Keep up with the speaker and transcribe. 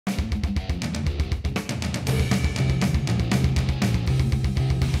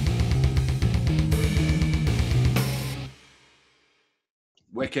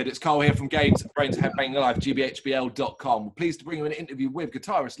Wicked. It's Carl here from Brrraaains A Head-Banging Life, GBHBL.com. We're pleased to bring you an interview with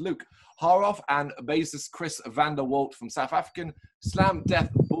guitarist Luke Haroff and bassist Chris van der Walt from South African slam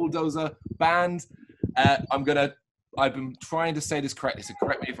death bulldozer band. I've been trying to say this correctly, so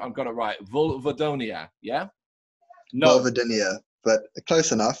correct me if I've got it right. Vulvodynia, yeah? No. Vulvodynia, but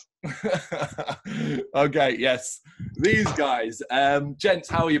close enough. Okay, yes. These guys. Gents,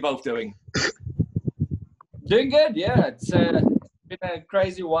 how are you both doing? Doing good, yeah. It's been a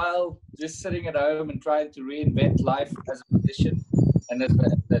crazy while just sitting at home and trying to reinvent life as a musician and as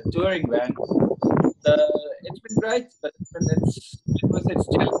a touring band. It's been great, but it's with its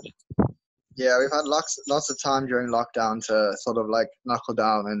challenges. Yeah, we've had lots of time during lockdown to sort of like knuckle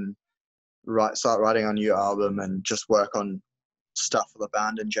down and start writing a new album and just work on stuff for the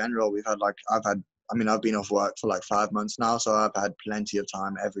band in general. I've been off work for like 5 months now, so I've had plenty of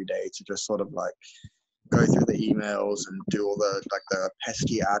time every day to just sort of like go through the emails and do all the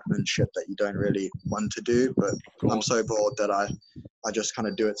pesky admin shit that you don't really want to do. But I'm so bored that I just kind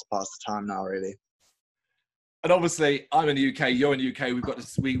of do it to pass the time now, really. And obviously, I'm in the UK, you're in the UK. We've got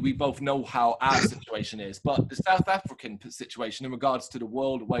this, we both know how our situation is, but the South African situation in regards to the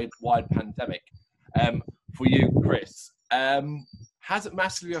worldwide pandemic, for you, Chris, has it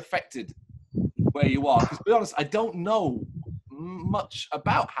massively affected where you are? Because to be honest, I don't know much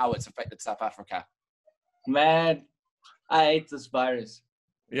about how it's affected South Africa. Man, I hate this virus.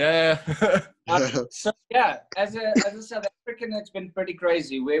 Yeah. So yeah, as a South African, it's been pretty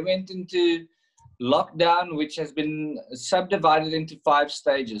crazy. We went into lockdown, which has been subdivided into 5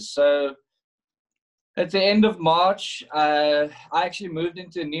 stages. So at the end of March, I actually moved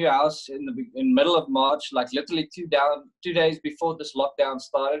into a new house in middle of March, like literally 2 days before this lockdown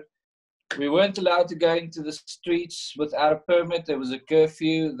started. We weren't allowed to go into the streets without a permit. There was a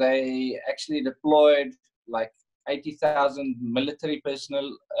curfew. They actually deployed like 80,000 military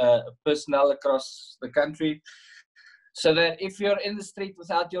personnel across the country, so that if you're in the street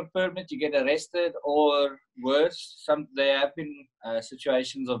without your permit, you get arrested, or worse, there have been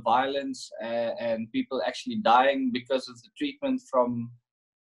situations of violence and people actually dying because of the treatment from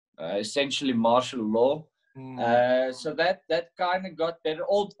essentially martial law. So that kind of got better.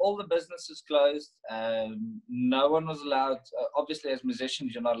 All the businesses closed. No one was allowed. Obviously, as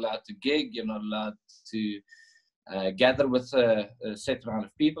musicians, you're not allowed to gig. You're not allowed to gather with a set amount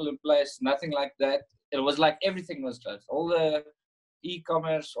of people in place. Nothing like that. It was like everything was closed. All the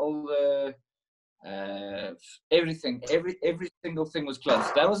e-commerce, all the everything, every single thing was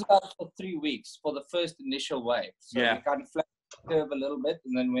closed. That was about for 3 weeks for the first initial wave. So we kind of flattened the curve a little bit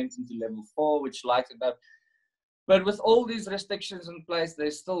and then went into level 4, which lightened up. But with all these restrictions in place,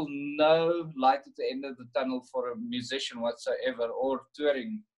 there's still no light at the end of the tunnel for a musician whatsoever, or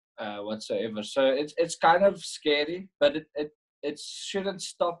touring whatsoever. So it's kind of scary, but it shouldn't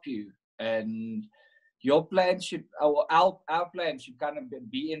stop you. And your plan should, or our plan should kind of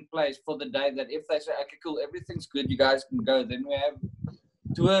be in place for the day that if they say, okay, cool, everything's good, you guys can go. Then we have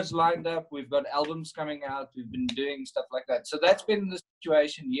tours lined up. We've got albums coming out. We've been doing stuff like that. So that's been the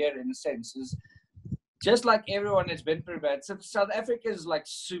situation here, in a sense. Is just like everyone, it's been pretty bad. So South Africa is like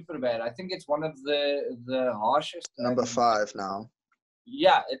super bad. I think it's one of the harshest. Number 5 now.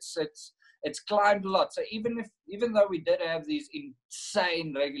 Yeah, it's climbed a lot. So even though we did have these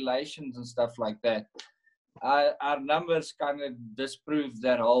insane regulations and stuff like that, our numbers kind of disprove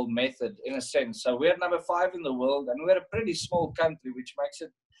that whole method, in a sense. So we're number 5 in the world, and we're a pretty small country, which makes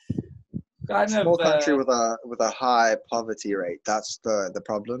it kind of small country with a high poverty rate. That's the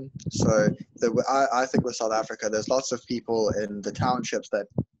problem. So I think with South Africa, there's lots of people in the townships that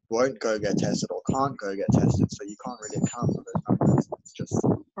won't go get tested or can't go get tested, so you can't really account for those numbers. It's just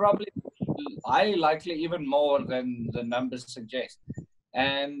probably highly likely even more than the numbers suggest.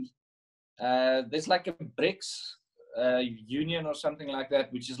 And there's like a BRICS union or something like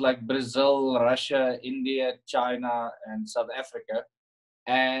that, which is like Brazil, Russia, India, China, and South Africa.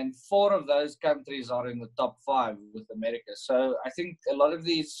 And 4 of those countries are in the top 5 with America. So I think a lot of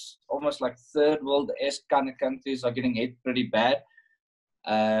these almost like third world-esque kind of countries are getting hit pretty bad.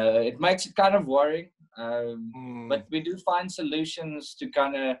 It makes it kind of worrying. But we do find solutions to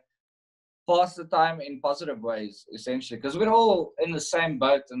kind of pass the time in positive ways, essentially, because we're all in the same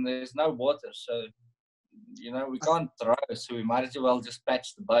boat and there's no water. So, we can't throw, so we might as well just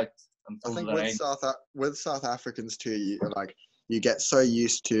patch the boat until the rain. With South Africans too, you get so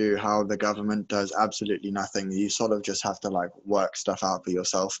used to how the government does absolutely nothing. You sort of just have to like work stuff out for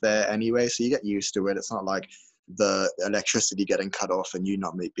yourself there anyway. So you get used to it. It's not like the electricity getting cut off and you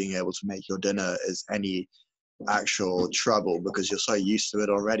not being able to make your dinner is any actual trouble because you're so used to it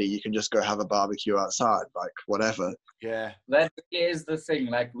already. You can just go have a barbecue outside, like whatever. Yeah. That is the thing.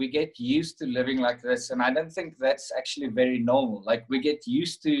 Like, we get used to living like this, and I don't think that's actually very normal. Like, we get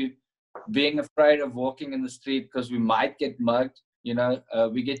used to being afraid of walking in the street because we might get mugged. You know,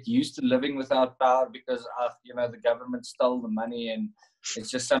 we get used to living without power because, you know, the government stole the money, and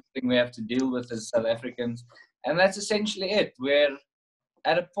it's just something we have to deal with as South Africans. And that's essentially it. We're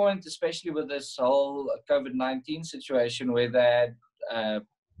at a point, especially with this whole COVID-19 situation, where they had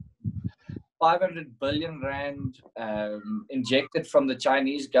 500 billion rand injected from the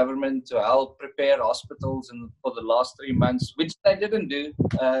Chinese government to help prepare hospitals for the last 3 months, which they didn't do.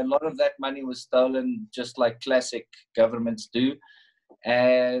 A lot of that money was stolen, just like classic governments do.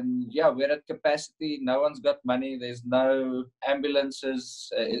 And yeah, we're at capacity. No one's got money. There's no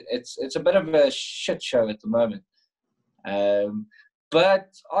ambulances. It's a bit of a shit show at the moment. But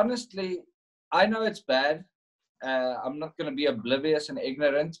honestly, I know it's bad. I'm not going to be oblivious and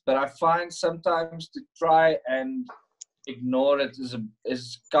ignorant, but I find sometimes to try and ignore it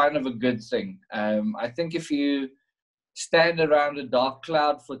is kind of a good thing. I think if you stand around a dark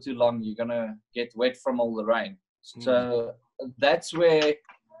cloud for too long, you're going to get wet from all the rain. So that's where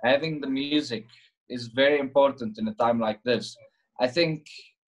having the music is very important in a time like this. I think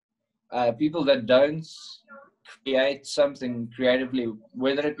people that don't create something creatively,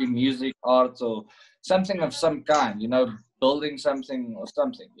 whether it be music, art, or something of some kind, you know, building something or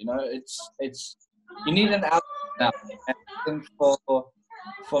something, you know, it's you need an outlet now. And I think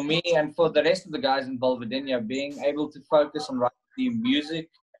for me and for the rest of the guys in Vulvodynia, being able to focus on writing the music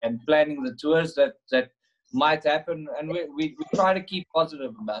and planning the tours that might happen, and we try to keep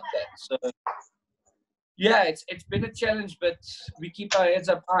positive about that. So yeah, it's been a challenge, but we keep our heads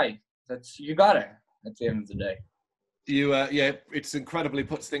up high. That's, you got it at the end of the day. Yeah, it's incredibly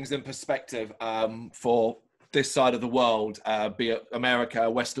puts things in perspective for this side of the world, be it America,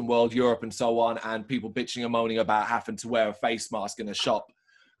 Western world, Europe, and so on, and people bitching and moaning about having to wear a face mask in a shop.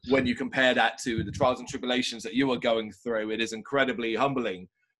 When you compare that to the trials and tribulations that you are going through, it is incredibly humbling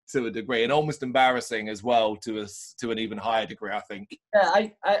to a degree, and almost embarrassing as well to an even higher degree, I think. Yeah,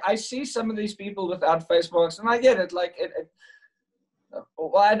 I see some of these people without face masks, and I get it. Like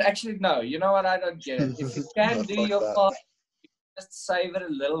well, actually, no. You know what? I don't get it. If you can do your part, just save it a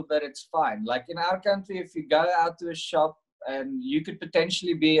little bit, it's fine. Like in our country, if you go out to a shop and you could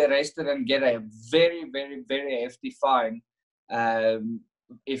potentially be arrested and get a very, very, very hefty fine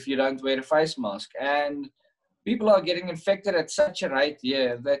if you don't wear a face mask. And people are getting infected at such a rate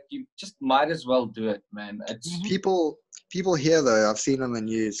here that you just might as well do it, man. It's people here though, I've seen on the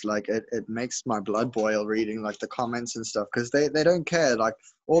news, like it makes my blood boil reading like the comments and stuff, because they don't care. Like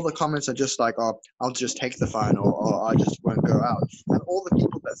all the comments are just like, oh, I'll just take the fine, or I just won't go out. And all the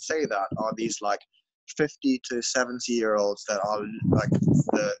people that say that are these like 50 to 70-year-olds that are like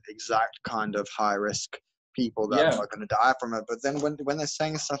the exact kind of high risk people that are going to die from it. But then when they're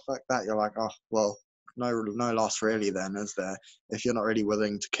saying stuff like that, you're like, oh, well, no loss really then, is there, if you're not really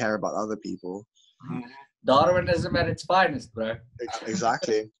willing to care about other people. Darwinism at its finest, bro.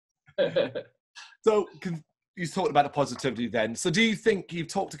 Exactly. So you talked about the positivity then. So do you think, you've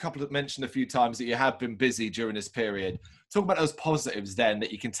mentioned a few times that you have been busy during this period. Talk about those positives then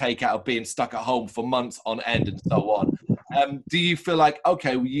that you can take out of being stuck at home for months on end and so on. Do you feel like,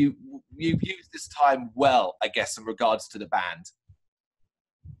 okay, you've used this time well, I guess, in regards to the band?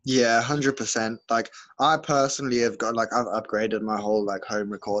 Yeah, 100%. Like I personally have got, like, I've upgraded my whole like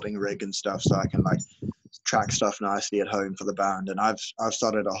home recording rig and stuff, so I can like track stuff nicely at home for the band. And I've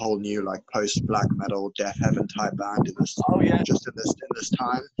started a whole new like post black metal Death Heaven type band in this just in this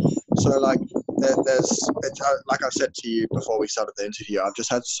time. So like it's like I've said to you before we started the interview, I've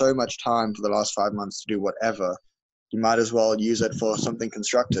just had so much time for the last 5 months to do whatever. You might as well use it for something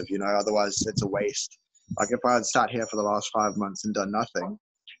constructive, you know, otherwise it's a waste. Like if I had sat here for the last 5 months and done nothing,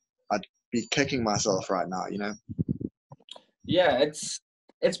 I'd be kicking myself right now, you know? Yeah,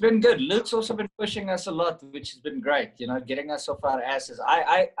 it's been good. Luke's also been pushing us a lot, which has been great, you know, getting us off our asses.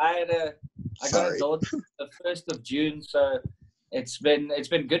 I got a daughter the 1st of June, so it's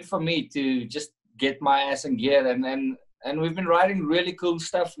been good for me to just get my ass in gear, and we've been writing really cool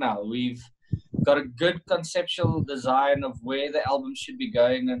stuff now. We've got a good conceptual design of where the album should be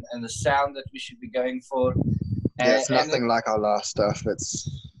going and the sound that we should be going for. Yeah, it's nothing like our last stuff. It's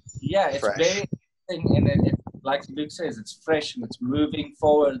fresh. Very interesting, and it, like Luke says, it's fresh and it's moving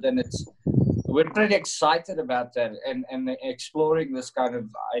forward, and we're pretty excited about that and exploring this kind of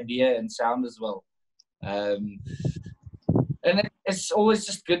idea and sound as well. And it's always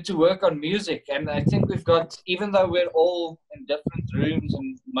just good to work on music, and I think we've got, even though we're all in different rooms,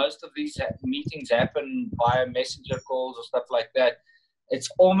 and most of these meetings happen via messenger calls or stuff like that. It's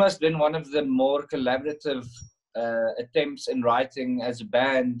almost been one of the more collaborative attempts in writing as a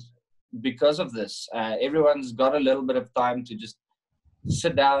band because of this. Everyone's got a little bit of time to just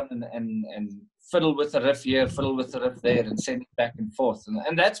sit down and fiddle with a riff here, fiddle with a riff there, and send it back and forth.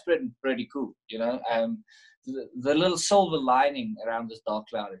 And that's been pretty cool, you know. The little silver lining around this dark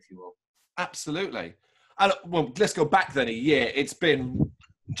cloud, if you will. Absolutely. And well, let's go back then a year. It's been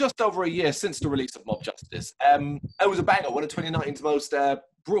just over a year since the release of Mob Justice. It was a banger, one of 2019's most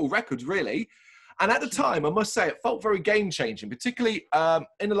brutal records, really. And at the time, I must say, it felt very game-changing, particularly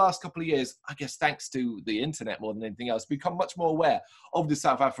in the last couple of years, I guess thanks to the internet more than anything else, become much more aware of the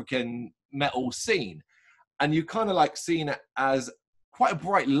South African metal scene. And you kind of like seen it as quite a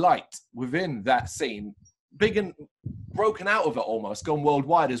bright light within that scene, big and broken out of it almost, gone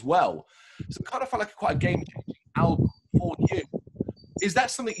worldwide as well. So it kind of felt like quite a game-changing album for you. Is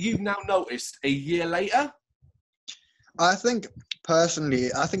that something you've now noticed a year later? I think, personally,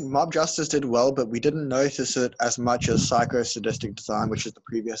 I think Mob Justice did well, but we didn't notice it as much as Psycho Sadistic Design, which is the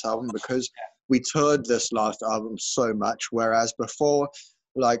previous album, because we toured this last album so much, whereas before,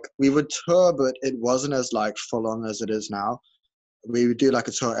 like, we would tour, but it wasn't as, like, full-on as it is now. We would do, like,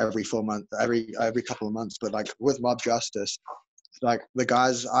 a tour every 4 months, every couple of months, but, like, with Mob Justice, like, the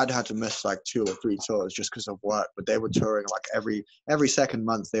guys, I'd had to miss, like, 2 or 3 tours just because of work, but they were touring, like, every second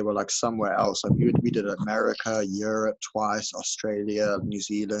month, they were, like, somewhere else. Like, we did America, Europe twice, Australia, New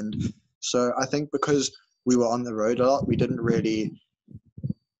Zealand. So I think because we were on the road a lot, we didn't really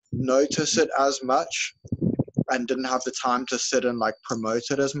notice it as much and didn't have the time to sit and, like, promote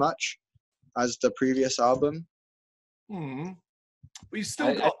it as much as the previous album. But you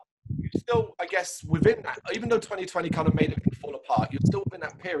still got... You're still, I guess, within that, even though 2020 kind of made it fall apart, you're still in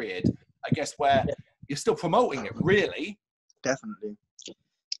that period, I guess, where you're still promoting it, really. Definitely.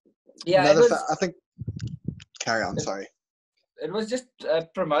 Yeah, I think... Carry on, sorry. It was just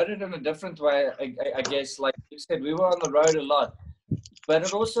promoted in a different way, I guess. Like you said, we were on the road a lot. But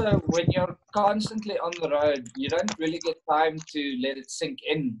it also, when you're constantly on the road, you don't really get time to let it sink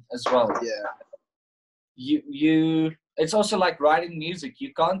in as well. Yeah. It's also like writing music.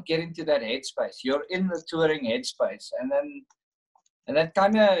 You can't get into that headspace. You're in the touring headspace, and that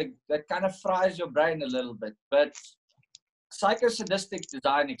kind of fries your brain a little bit. But Psycho Sadistic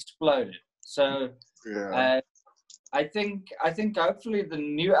Design exploded. So I think hopefully the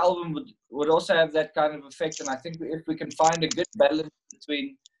new album would also have that kind of effect. And I think if we can find a good balance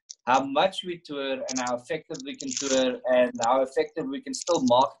between how much we tour and how effective we can tour and how effective we can still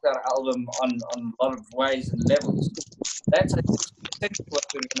market our album on a lot of ways and levels. That's, I think, what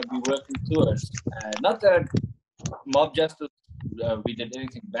we're going to be working towards. Not that Mob Justice, we did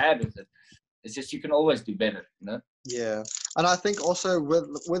anything bad with it. It's just you can always do better, you know? Yeah. And I think also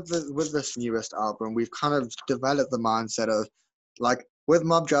with this newest album, we've kind of developed the mindset of, like, with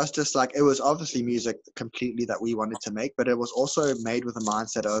Mob Justice, like, it was obviously music completely that we wanted to make, but it was also made with a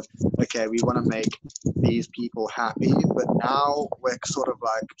mindset of, okay, we want to make these people happy, but now we're sort of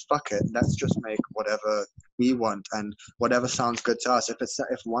like, fuck it, let's just make whatever we want and whatever sounds good to us.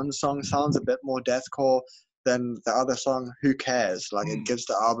 If one song sounds a bit more deathcore than the other song, who cares? Like, it gives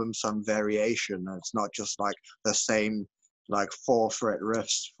the album some variation. It's not just like the same, like, 4-fret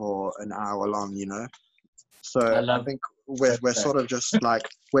riffs for an hour long, you know? So I think we're sort of just like,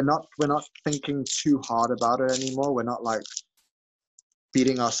 we're not thinking too hard about it anymore. We're not like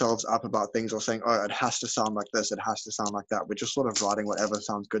beating ourselves up about things or saying, oh, it has to sound like this, it has to sound like that. We're just sort of writing whatever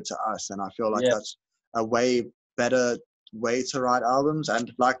sounds good to us. And I feel like that's a way better way to write albums.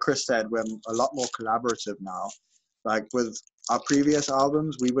 And like Chris said, we're a lot more collaborative now. Like with our previous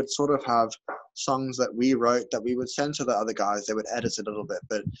albums, we would sort of have songs that we wrote that we would send to the other guys. They would edit it a little bit,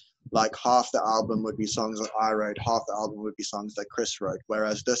 but like half the album would be songs that I wrote, half the album would be songs that Chris wrote.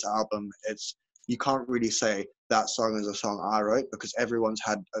 Whereas this album, you can't really say that song is a song I wrote, because everyone's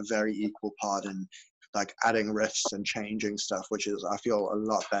had a very equal part in like adding riffs and changing stuff, which is, I feel, a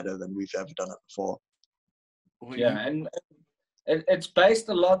lot better than we've ever done it before. Yeah, and it's based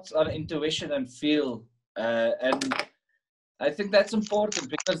a lot on intuition and feel, and I think that's important,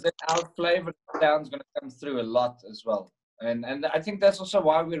 because then our flavor sound's going to come through a lot as well. And I think that's also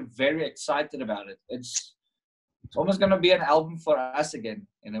why we're very excited about it. It's almost going to be an album for us again,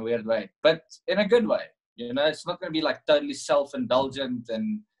 in a weird way, but in a good way. You know, it's not going to be like totally self-indulgent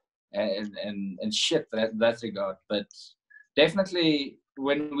and shit in that regard. But definitely,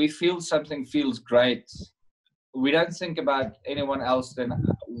 when we feel something feels great, we don't think about anyone else than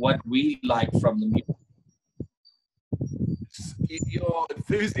what we like from the music. your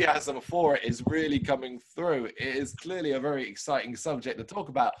enthusiasm for it is really coming through. It is clearly a very exciting subject to talk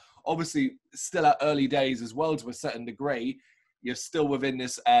about. Obviously, still at early days as well to a certain degree. You're still within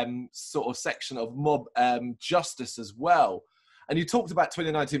this sort of section of mob justice as well. And you talked about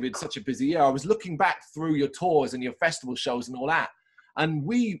 2019 being such a busy year. I was looking back through your tours and your festival shows and all that. And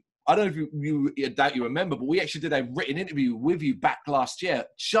I don't know if I doubt you remember, but we actually did a written interview with you back last year,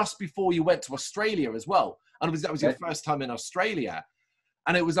 just before you went to Australia as well. And that was your first time in Australia.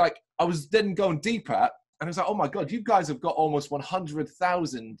 And it was like, I was then going deeper, and I was like, oh my God, you guys have got almost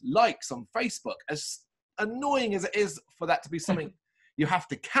 100,000 likes on Facebook. As annoying as it is for that to be something you have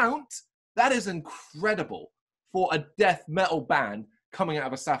to count, that is incredible for a death metal band coming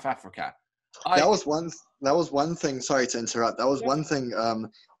out of South Africa. That was one thing, sorry to interrupt, that was one thing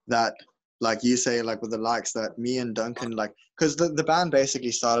that, like you say, like with the likes, that me and Duncan, like, because the band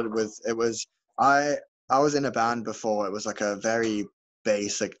basically started with, I was in a band before. It was like a very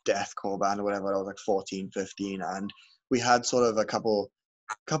basic deathcore band or whatever. I was like 14, 15, and we had sort of a couple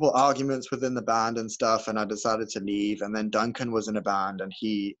arguments within the band and stuff, and I decided to leave. And then Duncan was in a band, and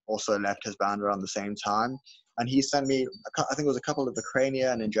he also left his band around the same time. And he sent me, I think it was a couple of the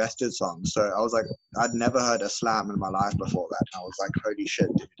Crania and Ingested songs. So I was like, I'd never heard a slam in my life before that. And I was like, holy shit,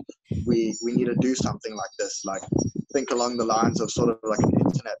 dude, we need to do something like this. Like, think along the lines of sort of like an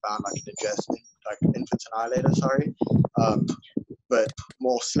internet band, like Infant Annihilator, sorry. But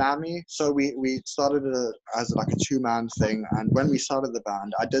more slammy. So we started it as like a two-man thing. And when we started the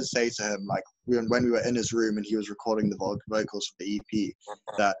band, I did say to him, like, when we were in his room and he was recording the vocals for the EP,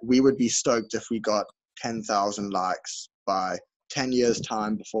 that we would be stoked if we got 10,000 likes by 10 years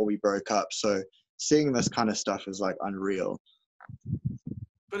time before we broke up. So seeing this kind of stuff is like unreal.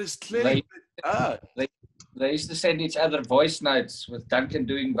 But it's clearly they used to send each other voice notes with Duncan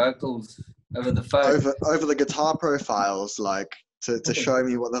doing vocals over the phone, over the guitar profiles, like to show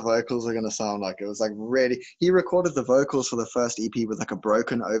me what the vocals are going to sound like. It was like really, he recorded the vocals for the first EP with like a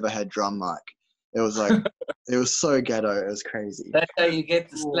broken overhead drum mic. It was like, it was so ghetto. It was crazy. That's how you get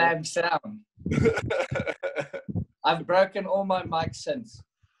the slam sound. I've broken all my mics since.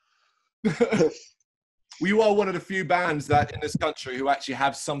 We are one of the few bands that in this country who actually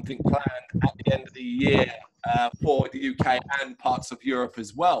have something planned at the end of the year for the UK and parts of Europe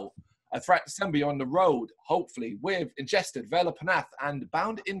as well. Throughout December, you're on the road, hopefully, with Ingested, Vulvodynia, and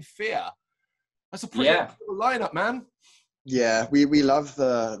Bound in Fear. That's a pretty cool lineup, man. Yeah, we love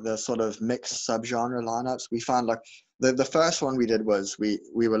the sort of mixed subgenre lineups. We found like the first one we did was we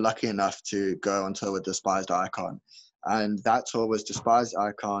were lucky enough to go on tour with Despised Icon, and that tour was Despised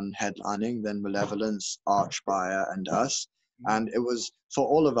Icon headlining, then Malevolence, Archspire, and us. And it was, for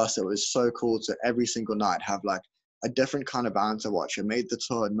all of us, it was so cool to every single night have like a different kind of band to watch. It made the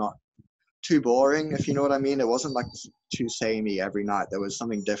tour not too boring, if you know what I mean. It wasn't like too samey every night. There was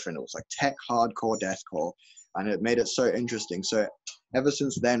something different. It was like tech, hardcore, deathcore. And it made it so interesting. So ever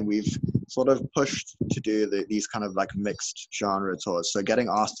since then, we've sort of pushed to do these kind of like mixed genre tours. So getting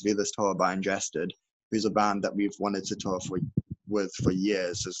asked to do this tour by Ingested, who's a band that we've wanted to tour with for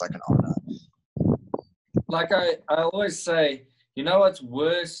years, is like an honor. Like I always say, you know what's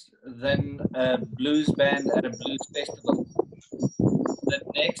worse than a blues band at a blues festival? The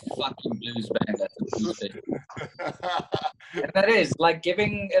next fucking blues band at the blues festival. And that is, like,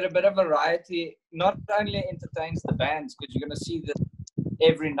 giving it a bit of variety not only entertains the bands, because you're going to see this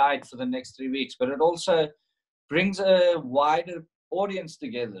every night for the next 3 weeks, but it also brings a wider audience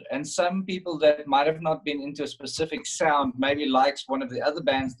together. And some people that might have not been into a specific sound maybe likes one of the other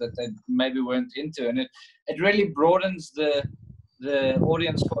bands that they maybe weren't into. And it really broadens the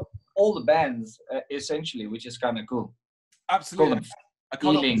audience for all the bands, essentially, which is kind of cool. Absolutely. I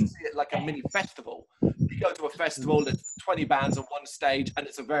can't see it like a mini festival. You go to a festival, there's 20 bands on one stage, and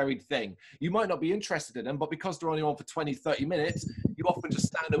it's a varied thing. You might not be interested in them, but because they're only on for 20, 30 minutes, you often just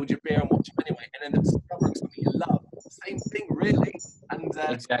stand there with your beer and watch them anyway, and then it's discovering something you love. Same thing, really. And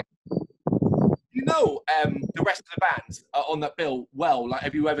exactly. You know the rest of the bands on that bill well. Like,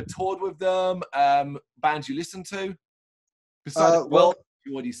 have you ever toured with them? Bands you listen to? Besides, what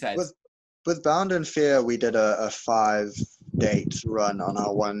you said. With Bound in Fear, we did a 5-date run on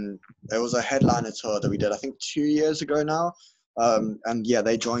our one. It was a headliner tour that we did, I think, 2 years ago now. And yeah,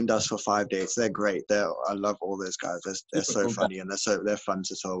 they joined us for 5 dates. They're great. I love all those guys. They're so funny, and they're fun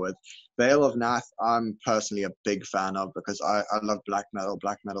to tour with. Veil of Nath, I'm personally a big fan of, because I love black metal.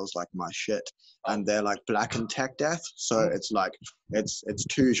 Black metal's like my shit, and they're like black and tech death. So it's like it's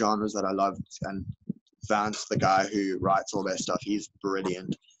two genres that I love. And Vance, the guy who writes all their stuff, he's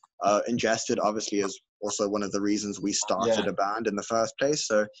brilliant. Ingested obviously is also one of the reasons we started a band in the first place.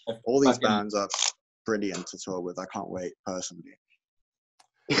 So all these bands are brilliant to tour with. I can't wait personally.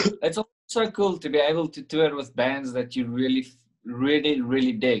 It's also cool to be able to tour with bands that you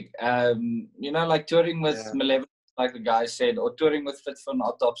really dig. You know, like touring with Malevolence, like the guy said, or touring with Fit for an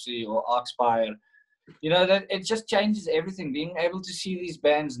Autopsy or Archspire. You know, that it just changes everything. Being able to see these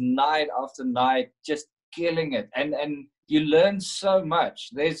bands night after night, just killing it, and you learn so much.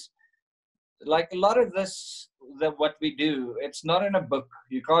 There's like a lot of this that what we do. It's not in a book.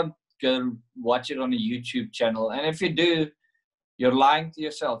 You can't go watch it on a YouTube channel, and if you do, you're lying to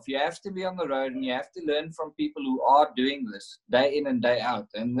yourself. You have to be on the road, and you have to learn from people who are doing this day in and day out.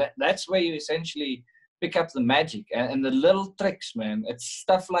 And that's where you essentially pick up the magic and the little tricks, man. It's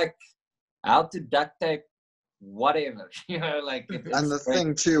stuff like how to duct tape whatever, you know, like. And the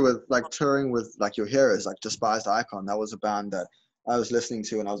thing too with like touring with like your heroes, like Despised Icon, that was a band that I was listening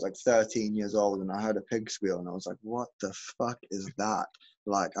to when I was like 13 years old, and I heard a pig squeal, and I was like, what the fuck is that?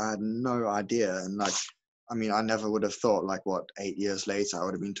 Like, I had no idea. And like, I mean, I never would have thought, like, what, 8 years later, I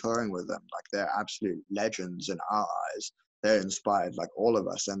would have been touring with them. Like, they're absolute legends in our eyes. They're inspired, like, all of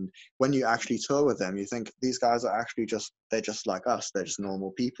us. And when you actually tour with them, you think these guys are actually they're just like us. They're just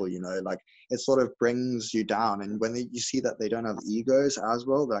normal people, you know? Like, it sort of brings you down. And when you see that they don't have egos as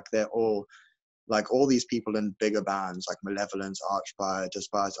well, like, they're all, like, all these people in bigger bands, like Malevolence, Archspire,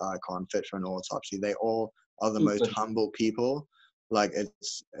 Despised Icon, Fit for an Autopsy, they all are the most humble people. Like,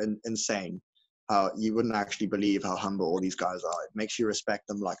 it's insane. You wouldn't actually believe how humble all these guys are. It makes you respect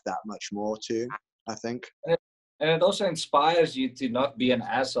them like that much more too, I think. And it also inspires you to not be an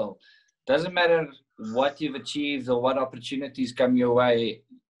asshole. Doesn't matter what you've achieved or what opportunities come your way.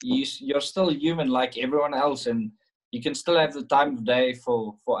 You're still human like everyone else, and you can still have the time of day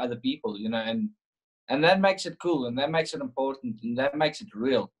for other people, you know, and that makes it cool, and that makes it important, and that makes it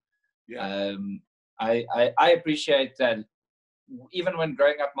real. Yeah. I appreciate that. Even when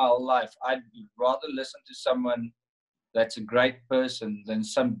growing up my whole life, I'd rather listen to someone that's a great person than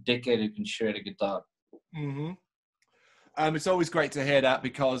some dickhead who can shred a guitar. Mm-hmm. It's always great to hear that,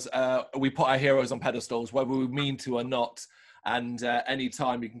 because we put our heroes on pedestals, whether we mean to or not. And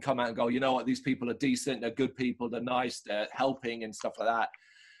anytime you can come out and go, you know what, these people are decent, they're good people, they're nice, they're helping and stuff like that,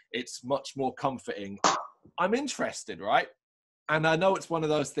 it's much more comforting. I'm interested, right? And I know it's one of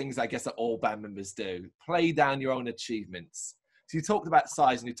those things, I guess, that all band members do. Play down your own achievements. So you talked about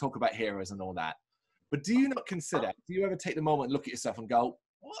size and you talk about heroes and all that. But do you not consider, do you ever take the moment and look at yourself and go,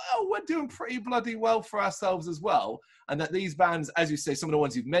 well, we're doing pretty bloody well for ourselves as well? And that these bands, as you say, some of the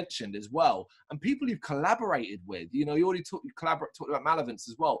ones you've mentioned as well, and people you've collaborated with, you know, you already talked about Malevolence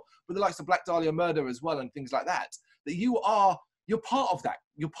as well, but the likes of Black Dahlia Murder as well and things like that, that you're part of that.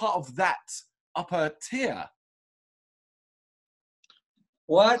 You're part of that upper tier.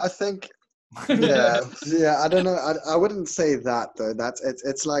 What? I think, yeah, I don't know. I wouldn't say that though.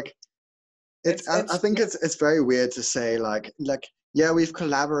 It's like, I think it's very weird to say like, yeah, we've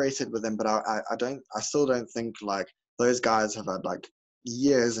collaborated with them, but I still don't think like those guys have had like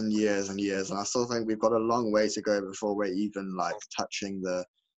years and years and years, and I still think we've got a long way to go before we're even like touching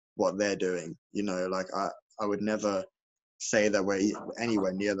what they're doing. You know, like I would never say that we're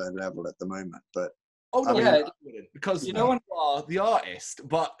anywhere near that level at the moment, but. Oh no, yeah, because you know when you are the artist,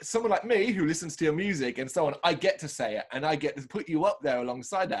 but someone like me who listens to your music and so on, I get to say it and I get to put you up there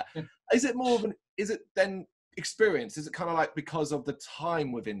alongside that. Is it more of is it then experience? Is it kind of like because of the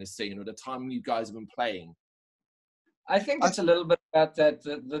time within the scene or the time you guys have been playing? I think it's a little bit about that.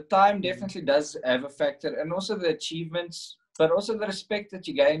 The time definitely does have a factor, and also the achievements, but also the respect that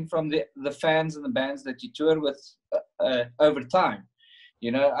you gain from the fans and the bands that you tour with over time.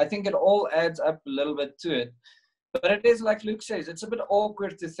 You know, I think it all adds up a little bit to it. But it is like Luke says, it's a bit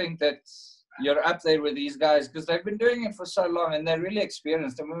awkward to think that you're up there with these guys because they've been doing it for so long and they're really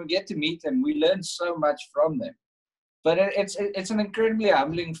experienced. And when we get to meet them, we learn so much from them. But it's an incredibly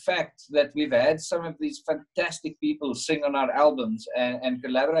humbling fact that we've had some of these fantastic people sing on our albums and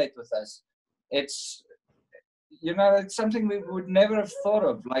collaborate with us. It's, you know, it's something we would never have thought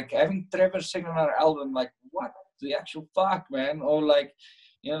of. Like having Trevor sing on our album, like, what the actual fuck, man? Or like,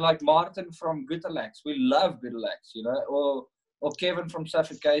 you know, like Martin from Guttelax. We love Guttelax, you know, or Kevin from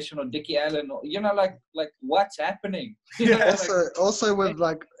Suffocation, or Dickie Allen, or, you know, like what's happening? Yeah. Also with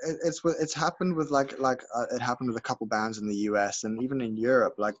like it's happened with like it happened with a couple bands in the US and even in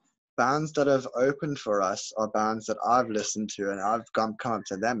Europe. Like bands that have opened for us are bands that I've listened to, and I've come up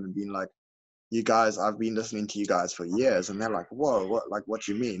to them and been like, you guys, I've been listening to you guys for years, and they're like, whoa, what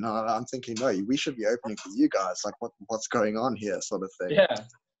do you mean? No, I'm thinking, no, we should be opening for you guys. Like, what's going on here, sort of thing.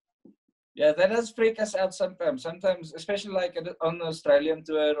 Yeah, that does freak us out sometimes. Sometimes, especially like on the Australian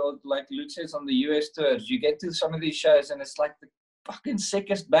tour, or like Luke says on the US tours, you get to some of these shows and it's like the fucking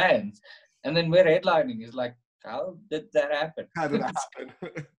sickest bands. and then we're headlining. It's like, how did that happen? How did that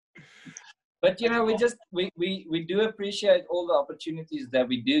happen? But you know, we do appreciate all the opportunities that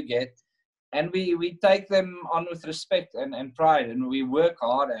we do get, and we take them on with respect and pride, and we work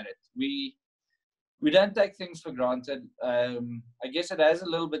hard at it. We don't take things for granted. I guess it has a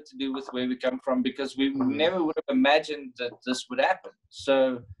little bit to do with where we come from, because we never would have imagined that this would happen.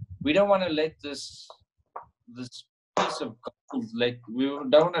 So we don't want to let this piece of gold, we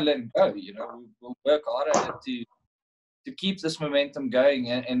don't want to let it go. You know, we'll work hard at it to keep this momentum going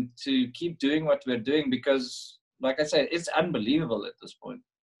and to keep doing what we're doing, because, like I said, it's unbelievable at this point.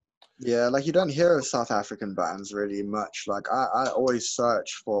 Yeah, like you don't hear of South African bands really much. Like I always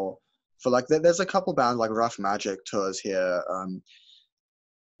search for like there's a couple bands like Rough Magic tours here.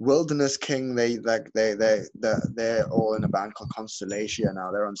 Wilderness King, they're all in a band called Constellation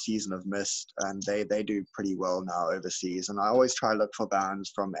now. They're on Season of Mist, and they do pretty well now overseas. And I always try to look for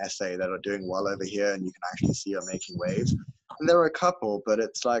bands from SA that are doing well over here, and you can actually see are making waves. And there are a couple, but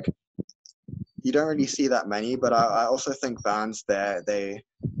it's like you don't really see that many. But I also think bands there,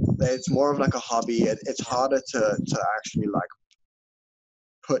 it's more of like a hobby. It's harder to actually like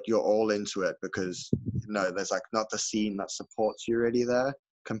put your all into it, because there's like not the scene that supports you really there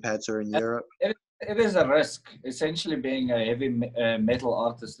compared to in Europe. It is a risk, essentially, being a heavy metal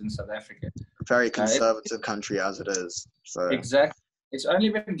artist in South Africa. Very conservative country as it is. So exactly, it's only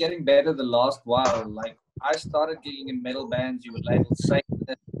been getting better the last while. Like I started getting in metal bands, you would label Satan.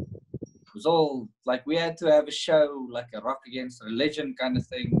 It was all like we had to have a show, like a Rock Against Religion kind of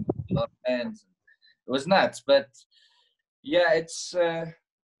thing. A lot of bands. It was nuts, but yeah, it's.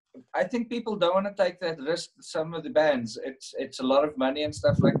 I think people don't want to take that risk. Some of the bands, it's a lot of money and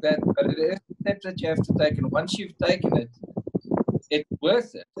stuff like that, but it is a step that you have to take, and once you've taken it, it's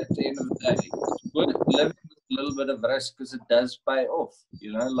worth it at the end of the day. It's worth living with a little bit of risk, because it does pay off.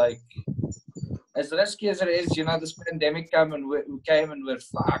 You know, like as risky as it is, this pandemic came and we're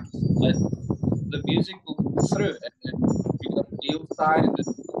fucked, but the music will go through, and we've got deals signed,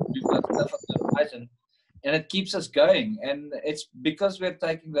 and we've got stuff on the horizon. And it keeps us going. And it's because we're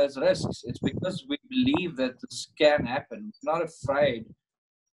taking those risks. It's because we believe that this can happen. We're not afraid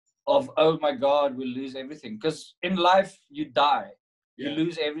of, oh my God, we'll lose everything. Because in life, you die. You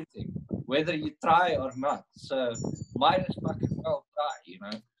lose everything, whether you try or not. So might as fucking well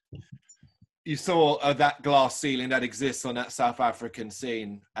try, You saw that glass ceiling that exists on that South African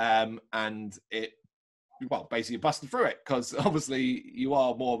scene. And it, basically busting through it, because obviously you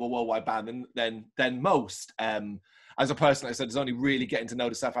are more of a worldwide band than most. As a person, like I said, is only really getting to know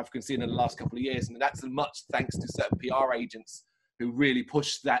the South African scene in the last couple of years, and that's much thanks to certain PR agents who really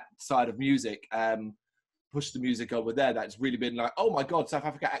pushed that side of music, pushed the music over there. That's really been like, oh my God, South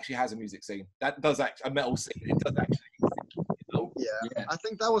Africa actually has a music scene. That does actually, a metal scene. It does actually. Yeah, I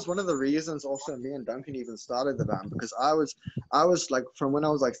think that was one of the reasons also me and Duncan even started the band, because I was like, from when I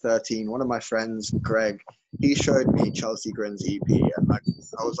was like 13, one of my friends, Greg, he showed me Chelsea Grin's EP, and like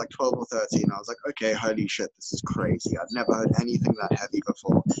I was like 12 or 13. I was like, okay, holy shit, this is crazy. I'd never heard anything that heavy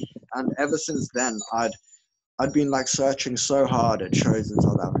before. And ever since then, I'd been like searching so hard at shows in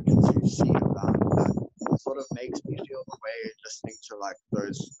South Africa to see a band that sort of makes me feel the way listening to like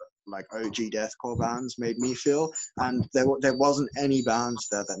those like OG deathcore bands made me feel, and there wasn't any bands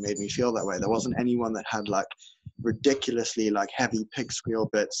there that made me feel that way. There wasn't anyone that had like ridiculously like heavy pig squeal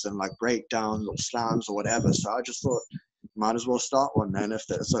bits and like breakdowns or slams or whatever. So I just thought, might as well start one, man. If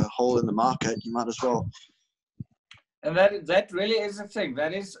there's a hole in the market, you might as well. And that really is a thing.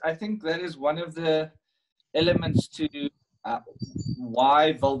 I think that is one of the elements to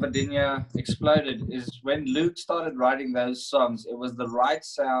why Vulvodynia exploded, is when Luke started writing those songs, it was the right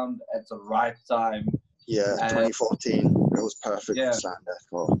sound at the right time. Yeah, 2014. It was perfect for slam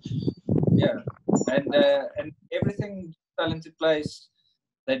deathcore. Yeah, and everything fell into place.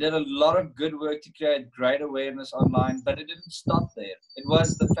 They did a lot of good work to create great awareness online, but it didn't stop there. It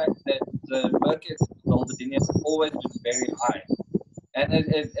was the fact that the work ethic of Vulvodynia has always been very high, and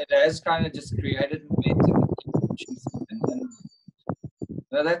it has kind of just created momentum.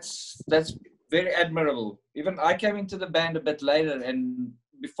 And that's very admirable. Even I came into the band a bit later, and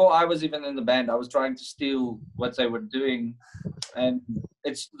before I was even in the band, I was trying to steal what they were doing, and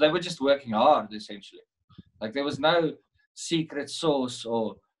they were just working hard, essentially. Like there was no secret sauce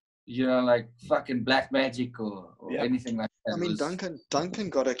or like fucking black magic or anything like that. I mean, Duncan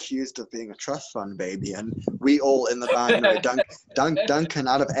got accused of being a trust fund baby, and we all in the band know Duncan,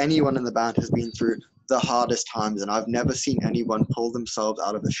 out of anyone in the band, has been through the hardest times, and I've never seen anyone pull themselves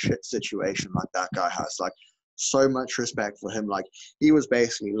out of a shit situation like that guy has. Like, so much respect for him. Like, he was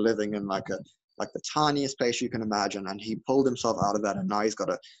basically living in like like the tiniest place you can imagine, and he pulled himself out of that, and now he's got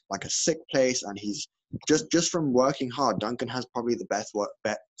a sick place, and he's just from working hard. Duncan has probably the best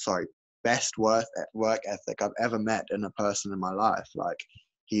work ethic I've ever met in a person in my life. Like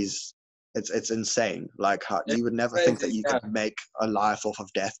it's insane. Like how, you would never think that you could make a life off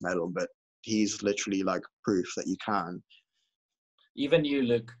of death metal, but he's literally like proof that you can. Even you,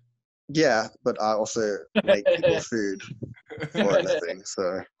 Luke. Yeah, but I also make people food for a living,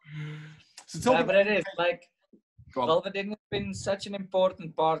 so. But it is like Vulvodynia has been such an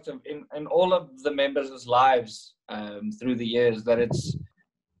important part of in all of the members' lives through the years, that it's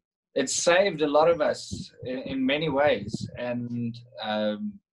saved a lot of us in many ways, and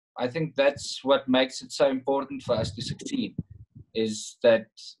I think that's what makes it so important for us to succeed, is that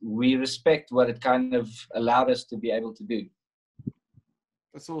we respect what it kind of allowed us to be able to do.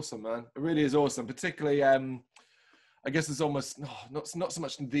 That's awesome, man. It really is awesome. Particularly, I guess there's almost not so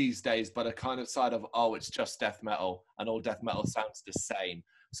much these days, but a kind of side of, oh, it's just death metal and all death metal sounds the same.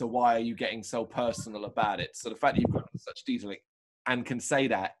 So why are you getting so personal about it? So the fact that you've got such detail and can say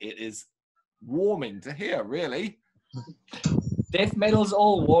that, it is warming to hear, really. Death metal's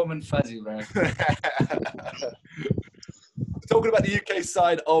all warm and fuzzy, bro. Talking about the UK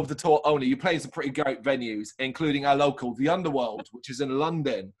side of the tour only, you play some pretty great venues, including our local, The Underworld, which is in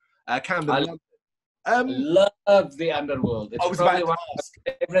London, Camden. I love The Underworld. It's probably one of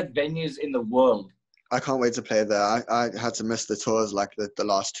my favorite venues in the world. I can't wait to play there. I had to miss the tours, like the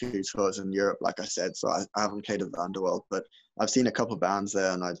last 2 tours in Europe, like I said, so I haven't played at The Underworld, but I've seen a couple bands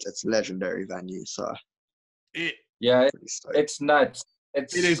there, and it's a legendary venue, so. It's nuts.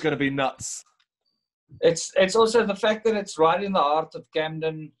 It is going to be nuts. It's also the fact that it's right in the heart of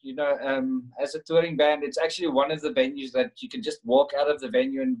Camden. You know, as a touring band, it's actually one of the venues that you can just walk out of the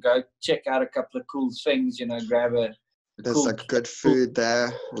venue and go check out a couple of cool things. You know, grab a. There's cool, like good food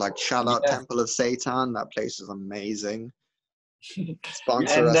there. Like shout out Temple of Satan. That place is amazing.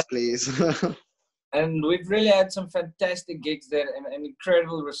 Sponsor us, please. And we've really had some fantastic gigs there, and an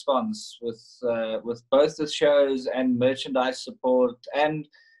incredible response with both the shows and merchandise support. And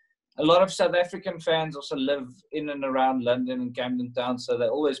a lot of South African fans also live in and around London and Camden Town, so they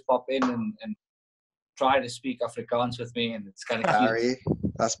always pop in and try to speak Afrikaans with me, and it's kind of Barry.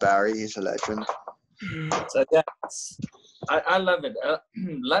 Cute. That's Barry. He's a legend. So yeah, I love it.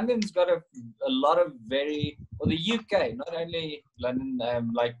 London's got a lot of the UK, not only London,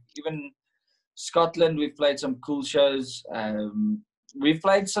 like even Scotland, we've played some cool shows. We've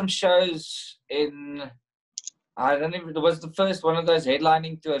played some shows in, I don't even, it was the first one of those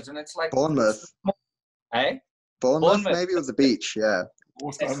headlining tours, and it's like Bournemouth. Hey? Bournemouth, maybe with the beach, yeah.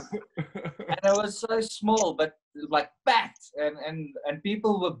 Awesome. And it was so small, but like packed, and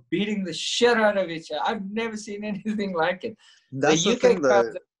people were beating the shit out of each other. I've never seen anything like it. That's the UK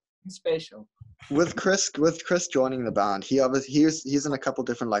crowd is special. With Chris joining the band, he's in a couple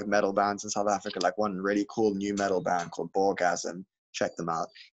different like metal bands in South Africa, like one really cool new metal band called Brrraaains. Check them out.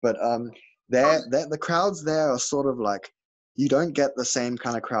 But the crowds there are sort of like, you don't get the same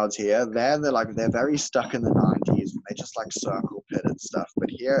kind of crowds here. They're very stuck in the 90s, and they just like circle pit and stuff. But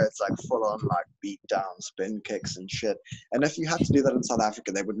here it's like full on like beat down spin kicks and shit. And if you had to do that in South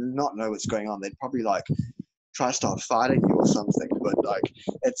Africa, they would not know what's going on. They'd probably like try to start fighting you or something. But like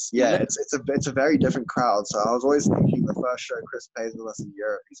it's a very different crowd. So I was always thinking the first show Chris plays with us in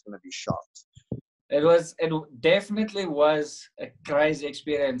Europe, he's gonna be shocked. It definitely was a crazy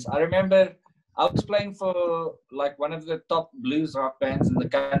experience. I remember I was playing for like one of the top blues rock bands in the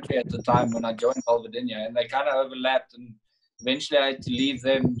country at the time when I joined Vulvodynia, and they kind of overlapped, and eventually I had to leave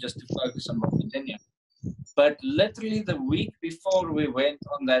them just to focus on Vulvodynia. But literally the week before we went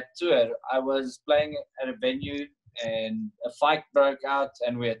on that tour, I was playing at a venue and a fight broke out,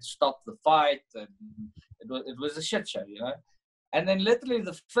 and we had to stop the fight, and it was a shit show, you know. And then literally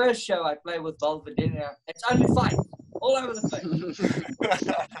the first show I play with Vulvodynia, it's only fight all over the place.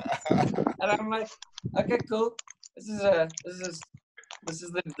 And I'm like, okay, cool. This is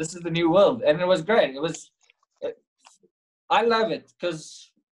the new world, and it was great. I love it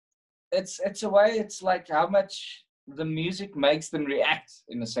because it's a way. It's like how much the music makes them react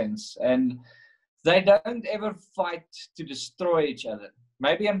in a sense, and they don't ever fight to destroy each other.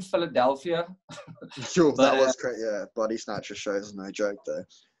 Maybe in Philadelphia. Sure, that was great. Yeah, Body Snatcher shows, no joke though.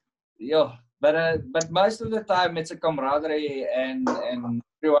 Yeah, but most of the time it's a camaraderie, and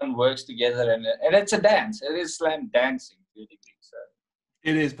everyone works together, and it's a dance. It is slam dancing to a degree. So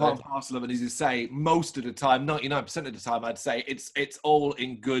it is part and parcel of it, as you say. Most of the time, 99% of the time, I'd say it's all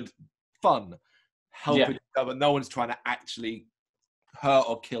in good fun, helping each other. No one's trying to actually hurt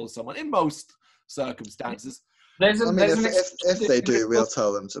or kill someone in most circumstances. I mean, if they do, we'll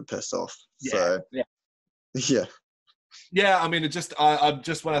tell them to piss off. Yeah. So yeah. Yeah, I mean, I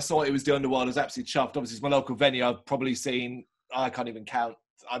just when I saw it was the Underworld, I was absolutely chuffed. Obviously, it's my local venue. I've probably seen, I can't even count.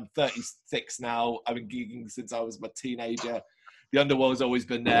 I'm 36 now. I've been gigging since I was a teenager. The Underworld's always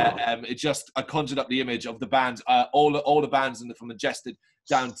been there. I conjured up the image of the bands, all the bands from Majested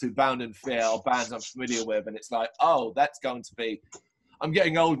down to Bound and Fear are bands I'm familiar with, and it's like, oh, that's going to be. I'm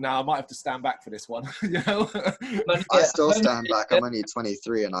getting old now. I might have to stand back for this one. You know, I still stand back. I'm only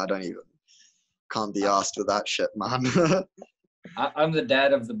 23, and I can't be asked with that shit, man. I'm the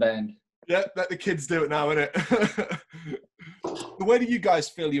dad of the band. Yeah, let the kids do it now, innit? Where do you guys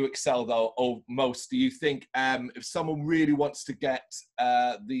feel you excel, though, or most? Do you think if someone really wants to get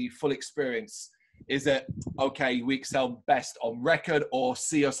the full experience, is it, okay, we excel best on record, or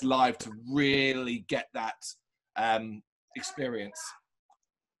see us live to really get that experience?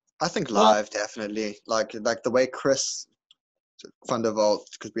 I think live, definitely. Like the way Chris Thunderbolt,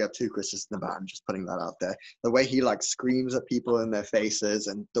 because we have two Chris's in the band, just putting that out there. The way he like screams at people in their faces,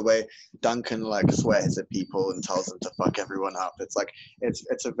 and the way Duncan like swears at people and tells them to fuck everyone up. It's like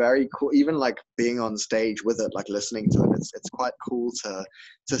it's a very cool. Even like being on stage with it, like listening to it, it's quite cool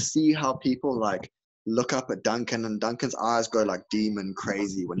to see how people like look up at Duncan, and Duncan's eyes go like demon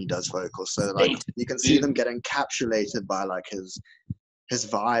crazy when he does vocals. So like you can see them get encapsulated by like his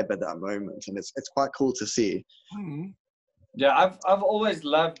vibe at that moment, and it's quite cool to see. Mm-hmm. Yeah, I've always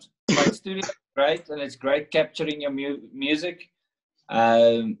loved, like, studio is great, and it's great capturing your music.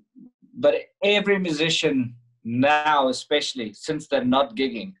 But every musician now, especially since they're not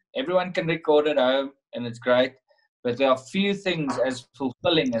gigging, everyone can record at home, and it's great. But there are few things as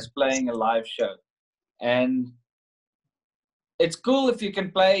fulfilling as playing a live show. And it's cool if you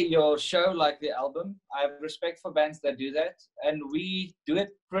can play your show like the album. I have respect for bands that do that. And we do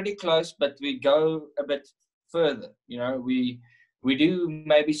it pretty close, but we go a bit further. You know, we do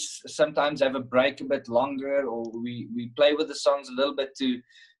maybe sometimes have a break a bit longer, or we play with the songs a little bit to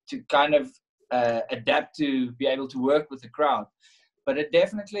kind of adapt to be able to work with the crowd. But it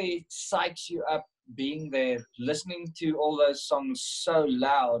definitely psychs you up being there, listening to all those songs so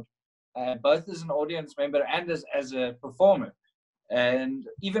loud, both as an audience member and as a performer. And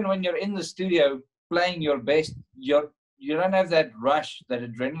even when you're in the studio playing your best, you don't have that rush, that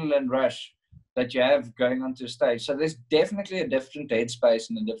adrenaline rush that you have going onto a stage. So there's definitely a different headspace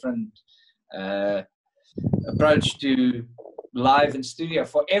and a different approach to live and studio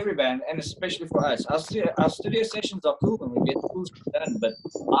for every band, and especially for us. Our studio sessions are cool when we get cool stuff done, but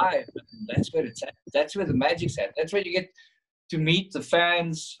live, that's where it's at. That's where the magic's at. That's where you get to meet the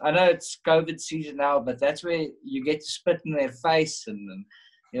fans. I know it's COVID season now, but that's where you get to spit in their face and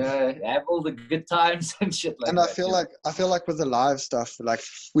you know, have all the good times and shit like that. And I feel like with the live stuff, like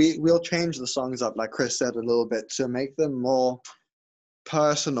we'll change the songs up, like Chris said, a little bit to make them more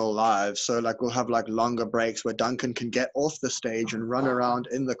personal live. So like we'll have like longer breaks where Duncan can get off the stage and run around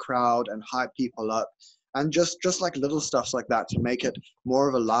in the crowd and hype people up, and just like little stuffs like that to make it more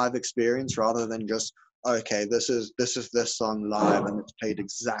of a live experience rather than just, okay, this is this song live and it's played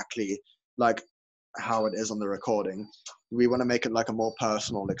exactly like how it is on the recording. We want to make it like a more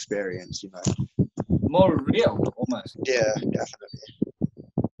personal experience, you know. More real, almost. Yeah, definitely.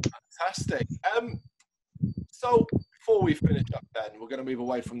 Fantastic. So before we finish up, then we're going to move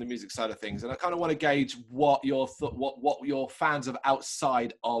away from the music side of things, and I kind of want to gauge what your fans of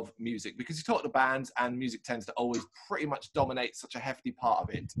outside of music, because you talk to bands and music tends to always pretty much dominate such a hefty part of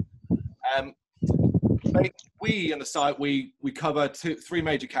it. We on the site we cover three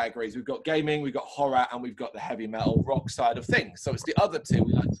major categories. We've got gaming, we've got horror, and we've got the heavy metal rock side of things. So it's the other two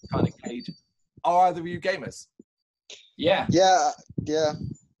we like to kind of gauge. Are either of you gamers? Yeah.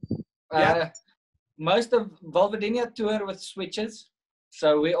 Most of Vulvodynia tour with Switches,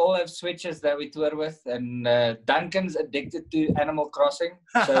 so we all have Switches that we tour with, and Duncan's addicted to Animal Crossing.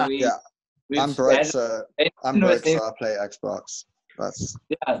 So I'm broke, so I play Xbox.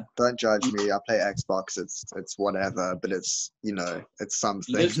 Don't judge me. I play Xbox. It's whatever, but it's, you know, it's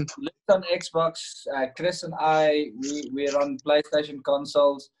something. Lives on Xbox. Chris and we're on PlayStation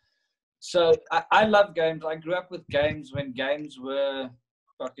consoles. So I love games. I grew up with games when games were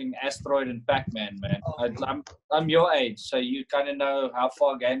fucking Asteroid and Pac-Man, man. I'm your age, so you kind of know how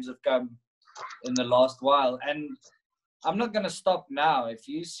far games have come in the last while. And I'm not going to stop now. If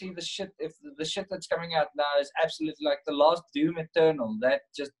you see the shit that's coming out now is absolutely like the last Doom Eternal, that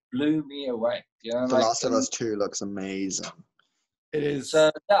just blew me away. You know, The Last of Us 2 looks amazing. It is.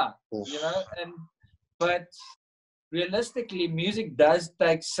 So, yeah, you know, but realistically, music does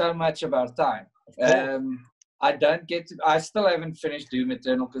take so much of our time. I still haven't finished Doom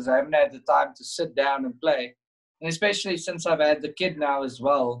Eternal because I haven't had the time to sit down and play. And especially since I've had the kid now as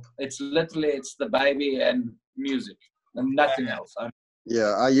well, it's the baby and music and nothing else.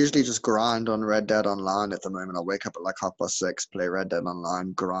 Yeah, I usually just grind on Red Dead Online at the moment. I wake up at like 6:30, play Red Dead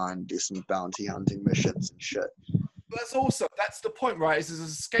Online, grind, do some bounty hunting missions and shit. That's awesome. That's the point, right? Is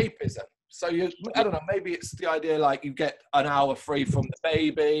escapism. So I don't know, maybe it's the idea like you get an hour free from the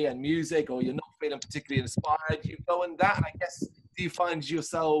baby and music, or you're not feeling particularly inspired. You go in that, and I guess do you find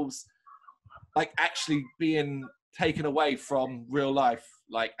yourselves like actually being taken away from real life,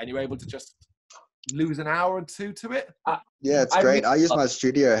 like, and you're able to just lose an hour or two to it? Yeah, it's great. I use my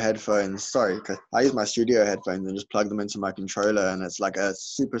studio headphones. Sorry, I use my studio headphones and just plug them into my controller, and it's like a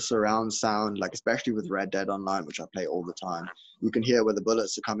super surround sound, like especially with Red Dead Online, which I play all the time. You can hear where the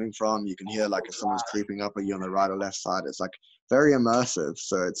bullets are coming from. You can hear like if someone's creeping up at you on the right or left side. It's like very immersive.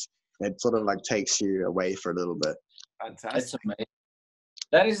 So it sort of like takes you away for a little bit. Fantastic. That's amazing.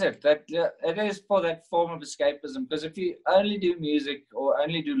 That is it. It is for that form of escapism. Because if you only do music or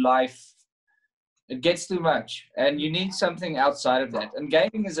only do life, it gets too much, and you need something outside of that. And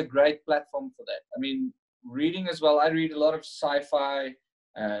gaming is a great platform for that. I mean, reading as well. I read a lot of sci-fi,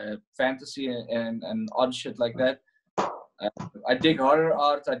 fantasy, and odd shit like that. I dig horror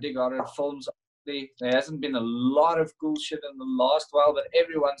art. I dig horror films. There hasn't been a lot of cool shit in the last while, but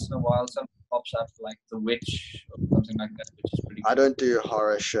every once in a while something pops up, like The Witch or something like that, which is pretty cool. I don't do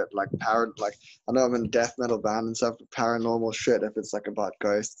horror shit like I know I'm in a death metal band and stuff, but paranormal shit, if it's like about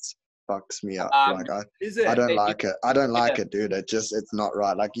ghosts, fucks me up. I don't like it. I don't like it, dude. It's not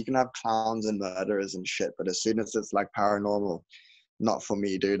right. Like, you can have clowns and murderers and shit, but as soon as it's like paranormal, not for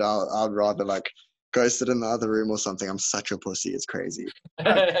me, dude. I'd rather like go sit in the other room or something. I'm such a pussy. It's crazy.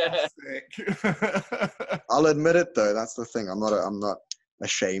 I'll admit it though. That's the thing. I'm not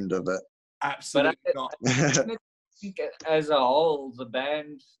ashamed of it. Absolutely not. I think as a whole, the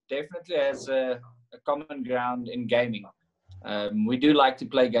band definitely has a common ground in gaming. We do like to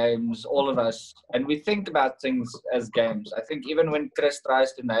play games, all of us, and we think about things as games. I think even when Chris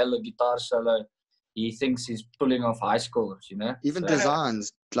tries to nail a guitar solo, he thinks he's pulling off high scores, you know? Even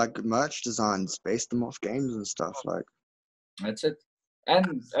designs, like merch designs, based them off games and stuff. Like, that's it.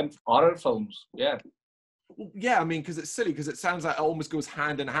 And horror films, yeah. Yeah, I mean, because it's silly, because it sounds like it almost goes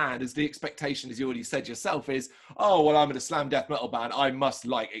hand in hand. As the expectation, as you already said yourself, is, oh, well, I'm in a slam death metal band. I must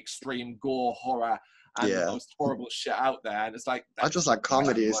like extreme gore, horror, and the most horrible shit out there. And it's like, I just like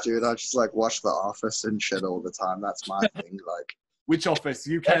comedies, dude. I just like watch The Office and shit all the time. That's my thing. Like, which Office,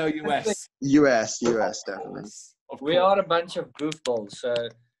 UK or US? US, definitely. We are a bunch of goofballs. So,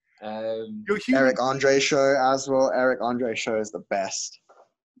 Eric Andre show as well. Eric Andre show is the best.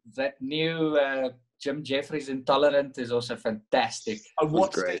 That new Jim Jeffries Intolerant is also fantastic. I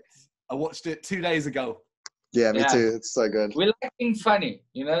watched it 2 days ago. Yeah, me too. It's so good. We like being funny,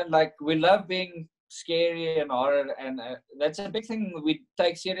 you know, like we love being scary and horror, and that's a big thing we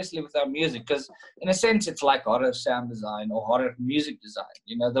take seriously with our music, because in a sense it's like horror sound design or horror music design.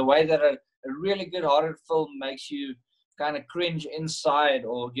 You know, the way that a really good horror film makes you kind of cringe inside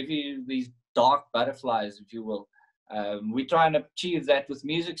or give you these dark butterflies, if you will. We try and achieve that with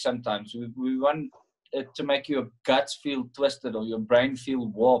music sometimes. We want it to make your guts feel twisted or your brain feel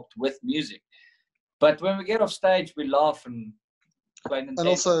warped with music. But when we get off stage, we laugh and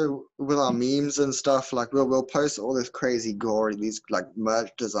also with our memes and stuff, like we'll post all this crazy gory, these like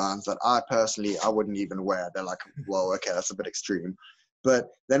merch designs that I wouldn't even wear. They're like, whoa, okay, that's a bit extreme. But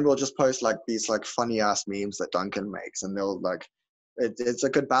then we'll just post like these like funny ass memes that Duncan makes, and they'll like, it's a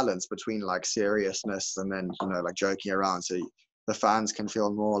good balance between like seriousness and then, you know, like joking around, so the fans can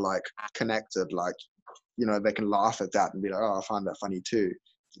feel more like connected, like, you know, they can laugh at that and be like, oh, I find that funny too,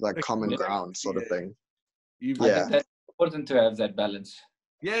 like common ground sort of thing. I think that's important to have that balance.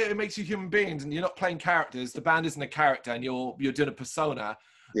 Yeah, it makes you human beings, and you're not playing characters. The band isn't a character, and you're doing a persona.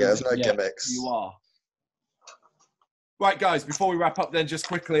 Yeah, there's no gimmicks. You are. Right, guys, before we wrap up then, just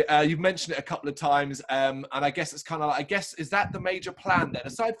quickly, you've mentioned it a couple of times, and I guess it's kind of like, is that the major plan then?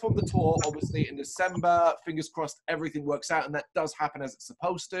 Aside from the tour, obviously, in December, fingers crossed everything works out, and that does happen as it's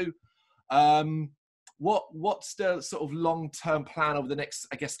supposed to. What's the sort of long-term plan over the next,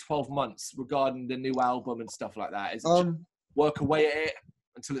 12 months regarding the new album and stuff like that? Is it just work away at it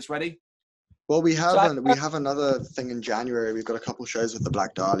until it's ready? Well, we have another thing in January. We've got a couple shows with the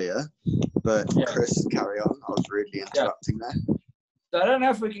Black Dahlia, but Chris, carry on. I was rudely interrupting there. So I don't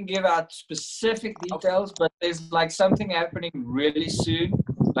know if we can give out specific details, but there's like something happening really soon,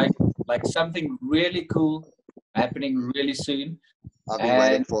 like something really cool happening really soon. I've been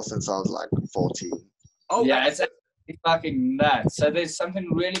waiting for since I was like 14. Oh yeah, it's fucking nuts. So there's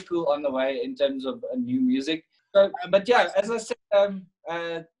something really cool on the way in terms of new music. So, but yeah, as I said,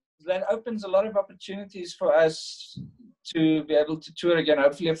 that opens a lot of opportunities for us to be able to tour again,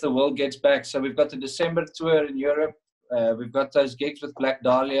 hopefully if the world gets back. So we've got the December tour in Europe. We've got those gigs with Black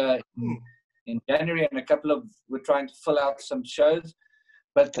Dahlia in January, and we're trying to fill out some shows.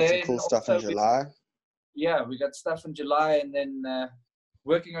 But Got some then cool stuff in July. Yeah, we got stuff in July, and then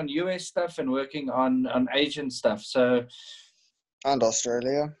working on US stuff and working on Asian stuff. So And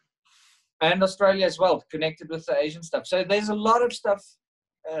Australia. And Australia as well, connected with the Asian stuff. So there's a lot of stuff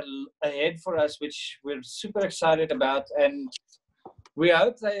ahead for us, which we're super excited about. And we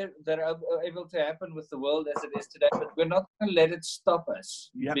hope they're able to happen with the world as it is today. But we're not going to let it stop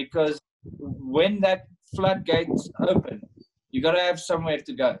us. Yep. Because when that floodgates open, you got to have somewhere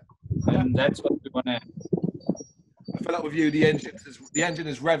to go. And that's what we want to have. I feel like with you, the engine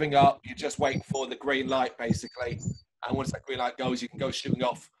is revving up. You're just waiting for the green light, basically. And once that green light goes, you can go shooting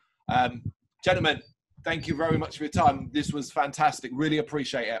off. Gentlemen, thank you very much for your time. This was fantastic. Really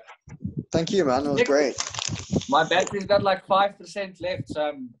appreciate it. Thank you, man. It was great. My battery's got like 5% left, so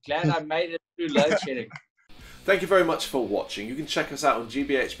I'm glad I made it through load shedding. Thank you very much for watching. You can check us out on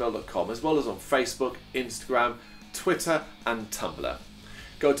gbhbl.com as well as on Facebook, Instagram, Twitter and Tumblr.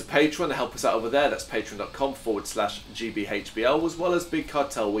 Go to Patreon to help us out over there. That's patreon.com/GBHBL, as well as Big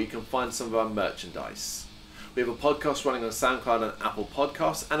Cartel, where you can find some of our merchandise. We have a podcast running on SoundCloud and Apple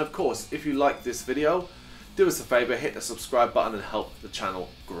Podcasts. And of course, if you like this video, do us a favour, hit the subscribe button and help the channel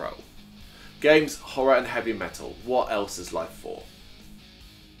grow. Games, horror and heavy metal. What else is life for?